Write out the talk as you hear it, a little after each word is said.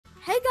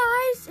Hey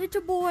guys, it's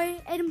your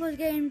boy, Aiden Plays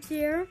Games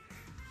here.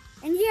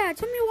 And yeah, it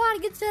took me a while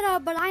to get set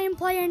up, but I am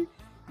playing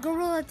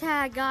Gorilla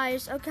Tag,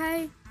 guys,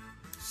 okay?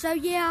 So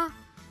yeah,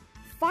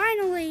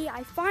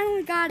 I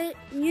finally got it,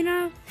 you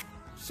know?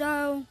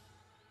 So,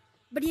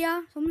 but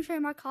yeah, so let me show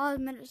you my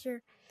cosmetics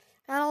here.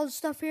 Got all the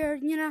stuff here,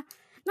 you know?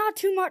 Not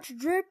too much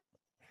drip.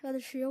 Got the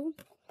shield.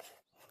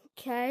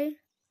 Okay.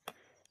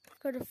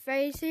 Got the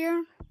face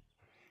here.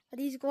 Got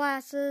these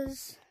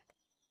glasses.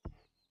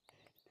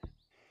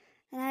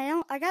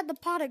 And I got the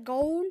pot of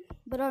gold,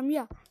 but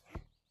yeah.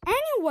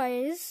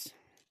 Anyways,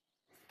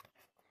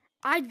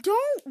 I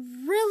don't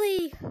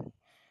really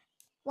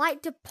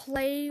like to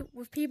play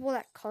with people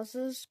that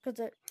cusses because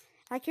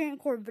I can't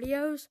record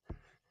videos.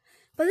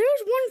 But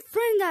there's one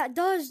friend that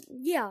does,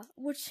 yeah,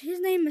 which his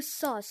name is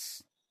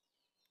Sus.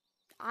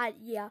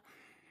 Yeah,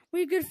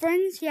 we're good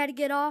friends. He had to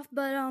get off,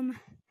 but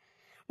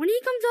when he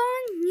comes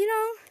on, you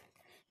know,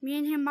 me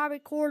and him might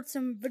record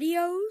some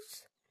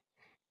videos,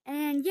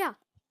 and yeah.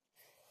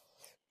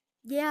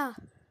 Yeah,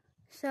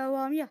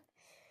 so, yeah,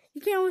 you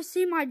can't always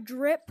see my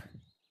drip,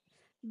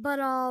 but,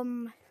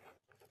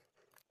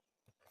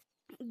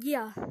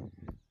 yeah,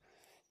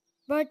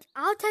 but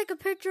I'll take a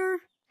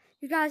picture,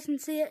 you guys can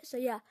see it, so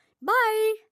yeah, bye!